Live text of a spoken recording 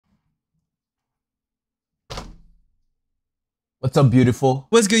What's up, beautiful?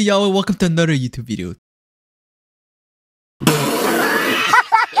 What's good, y'all? Welcome to another YouTube video.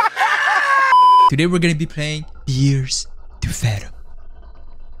 Today we're gonna be playing Tears to Fathom.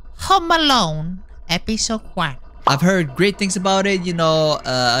 Home Alone, episode 1. I've heard great things about it.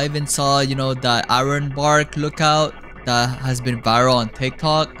 I even saw, the Iron Bark lookout that has been viral on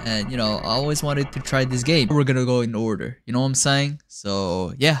TikTok. And, I always wanted to try this game. We're gonna go in order. You know what I'm saying?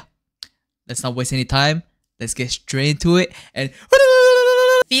 So, yeah. Let's not waste any time. Let's get straight into it. And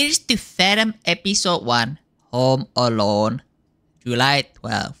Tears to Fathom, episode 1. Home Alone. July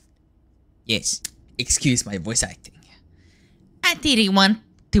 12th. Yes. Excuse my voice acting. I didn't want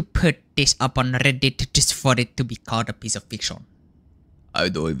to put this up on Reddit just for it to be called a piece of fiction. I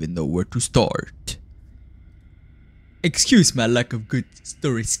don't even know where to start. Excuse my lack of good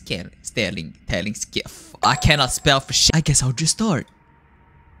story telling skill. I cannot spell for shit. I guess I'll just start.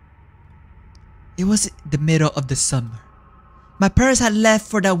 It was the middle of the summer. My parents had left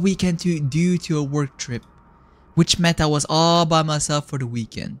for that weekend due to a work trip, which meant I was all by myself for the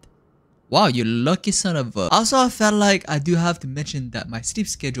weekend. Wow, you lucky son of a... Also, I felt like I do have to mention that my sleep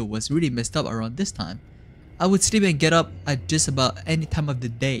schedule was really messed up around this time. I would sleep and get up at just about any time of the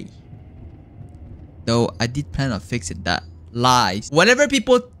day. Though, I did plan on fixing that. Lies. Whenever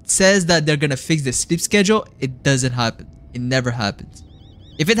people says that they're gonna fix the sleep schedule, it doesn't happen. It never happens.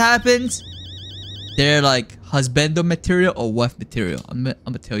 If it happens, they're like husbando material or wife material. I'm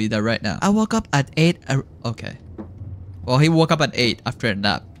gonna tell you that right now. I woke up at 8. Okay. Well, he woke up at 8 after a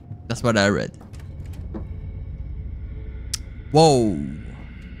nap. That's what I read. Whoa.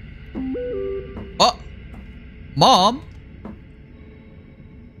 Oh. Mom.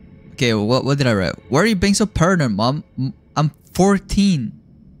 Okay, what did I write? Why are you being so paranoid, Mom? I'm 14.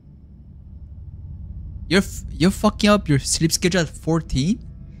 You're fucking up your sleep schedule at 14?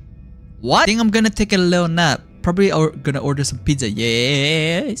 What? I think I'm gonna take a little nap. Probably gonna order some pizza.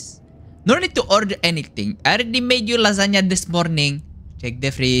 Yes. No need to order anything. I already made you lasagna this morning. Check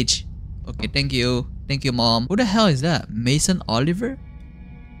the fridge. Okay, thank you. Thank you, Mom. Who the hell is that? Mason Oliver?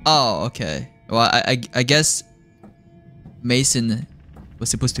 Oh, okay. Well, I guess Mason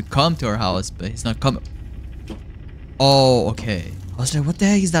was supposed to come to our house, but he's not coming. Oh, okay. I was like, what the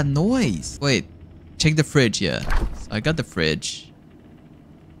heck is that noise? Wait, check the fridge, yeah. So I got the fridge.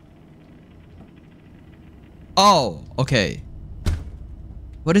 Oh, okay.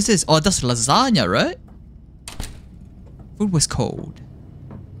 What is this? Oh, that's lasagna, right? Food was cold.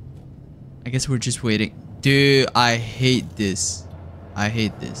 I guess we're just waiting. Dude, I hate this. I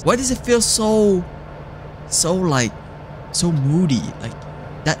hate this. Why does it feel so moody? Like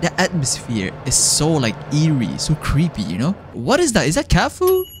that atmosphere is so like eerie, so creepy, you know? What is that? Is that cat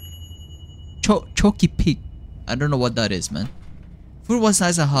food? Choky pig. I don't know what that is, man. Food was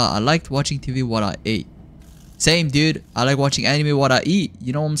nice and hot. I liked watching TV while I ate. Same, dude. I like watching anime while I eat.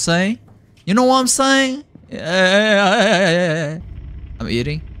 You know what I'm saying? You know what I'm saying? I'm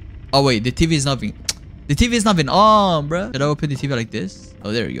eating. Oh wait, the TV is not being... The TV is not being on, bro. Should I open the TV like this?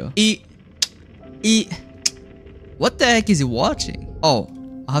 Oh, there you go. Eat. Eat. What the heck is he watching? Oh,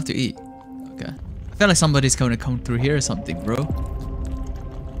 I have to eat. Okay. I feel like somebody's going to come through here or something, bro.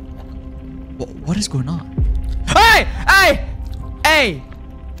 What is going on? Hey! Hey! Hey!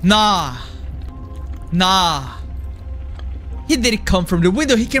 Nah. Nah. He didn't come from the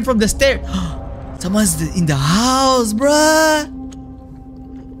window. He came from the stair. Someone's in the house, bruh.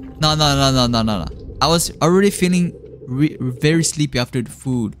 No. I was already feeling very sleepy after the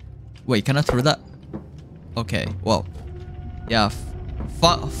food. Wait, can I throw that? Okay, well. Yeah,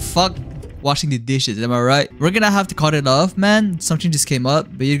 fuck washing the dishes, am I right? We're gonna have to cut it off, man. Something just came up,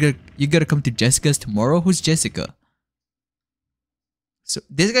 but you gotta come to Jessica's tomorrow. Who's Jessica? So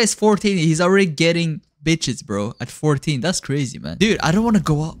this guy's 14. He's already getting bitches, bro. At 14, that's crazy, man. Dude, I don't want to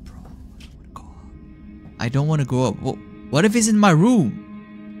go up, bro. I don't want to go up. What if he's in my room?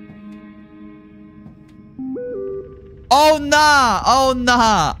 Oh nah! Oh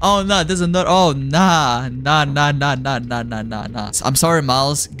nah! Oh nah! There's another. Oh nah! Nah. I'm sorry,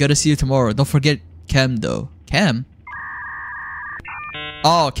 Miles. Gotta see you tomorrow. Don't forget chem though. Chem?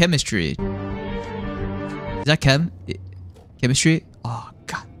 Oh, chemistry. Is that chem? Chemistry? Oh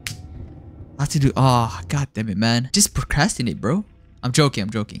god. I have to do. Oh god damn it, man. Just procrastinate, bro. I'm joking.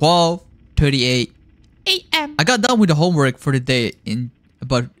 12:38 a.m. I got done with the homework for the day in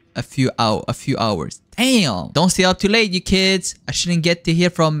about a few hours. Damn. Don't stay up too late, you kids. I shouldn't get to hear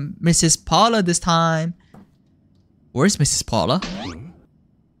from Mrs. Paula this time. Where's Mrs. Paula?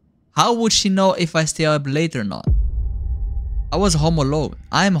 How would she know if I stay up late or not? I was home alone.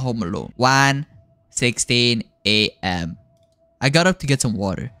 I'm home alone. 1:16 a.m. I got up to get some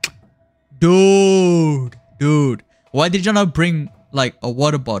water. Dude. Why did you not bring like a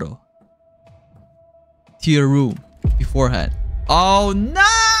water bottle to your room beforehand? Oh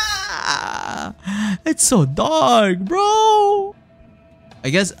nah! It's so dark, bro. I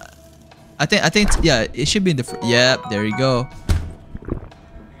guess I think yeah, it should be in the yeah, there you go.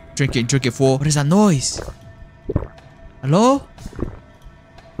 Drink it full. What is that noise? Hello?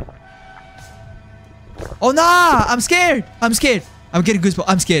 Oh nah! I'm scared! I'm getting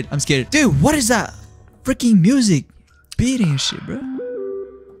goosebumps. I'm scared. Dude, what is that? Freaking music beating and shit, bro.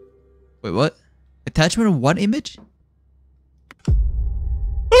 Wait, what? Attachment of what image?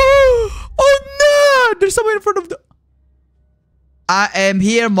 Oh no! There's someone in front of the... I am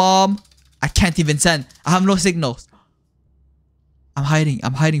here, mom. I can't even send. I have no signals. I'm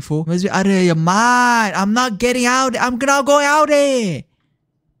hiding, fool. You must be out of your mind. I'm not getting out. I'm not going out there.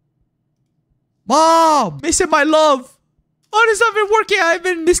 Mom! Missing my love. Oh, this not been working. I've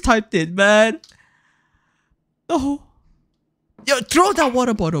been mistyped it, man. No. Yo, throw that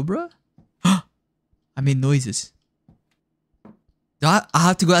water bottle, bro. I made noises. Do I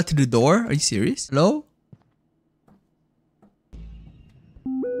have to go out to the door? Are you serious? Hello?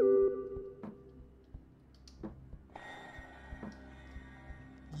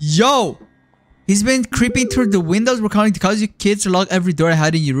 Yo! He's been creeping through the windows. We're calling to cause you kids to lock every door and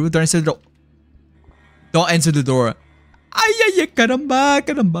hide in your room. Don't answer the door. Don't answer the door. Ay, caramba,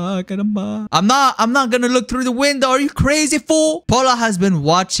 caramba, caramba. I'm not gonna look through the window. Are you crazy, fool? Paula has been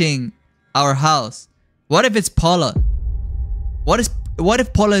watching our house. What if it's Paula? What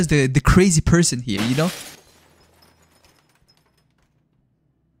if Paula is the crazy person here, you know?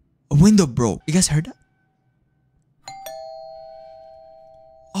 A window broke. You guys heard that?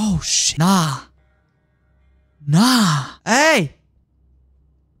 Oh shit. Nah. Hey!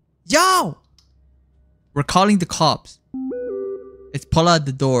 Yo! We're calling the cops. It's Paula at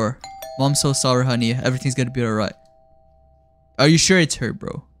the door. Mom's so sorry, honey. Everything's gonna be alright. Are you sure it's her,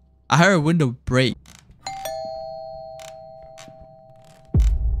 bro? I heard a window break.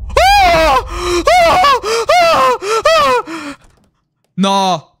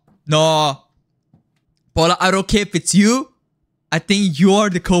 No. Paula, I don't care if it's you. I think you are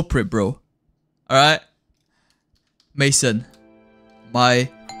the culprit, bro. Alright? Mason, my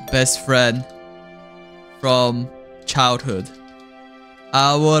best friend from childhood.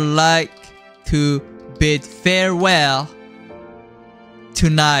 I would like to bid farewell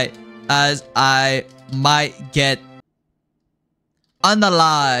tonight as I might get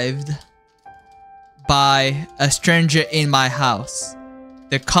unalived by a stranger in my house.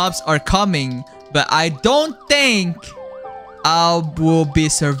 The cops are coming, but I don't think I will be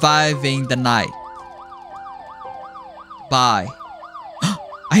surviving the night. Bye.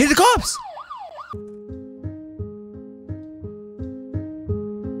 I hear the cops!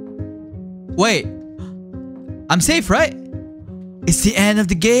 Wait. I'm safe, right? It's the end of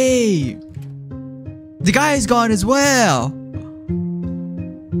the game. The guy is gone as well.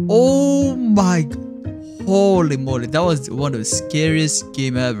 Oh my... Holy moly. That was one of the scariest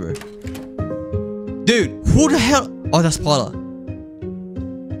game ever. Dude, who the hell... Oh, that's Paula.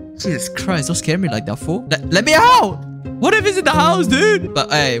 Jesus Christ, don't scare me like that, fool. Let me out! What if it's in the house, dude?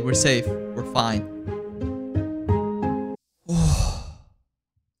 But hey, we're safe. We're fine.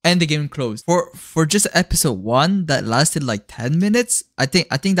 And the game closed. For just episode 1 that lasted like 10 minutes, I think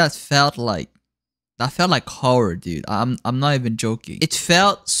that felt like horror, dude. I'm not even joking. It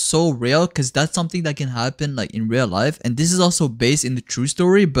felt so real because that's something that can happen like in real life, and this is also based in the true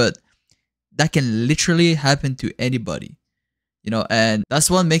story, but that can literally happen to anybody, you know, and that's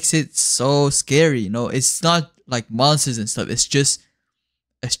what makes it so scary. You know, it's not like monsters and stuff. It's just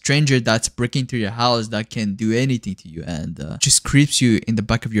a stranger that's breaking through your house that can do anything to you and just creeps you in the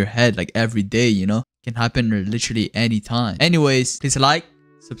back of your head like every day, you know. Can happen literally anytime. Anyways, please like,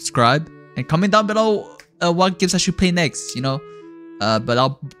 subscribe, and comment down below what games I should play next, you know. But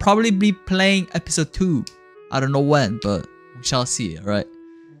I'll probably be playing episode 2. I don't know when, but we shall see, alright?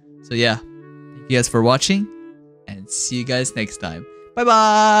 So yeah, thank you guys for watching, and see you guys next time. Bye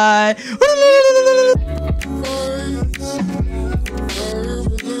bye!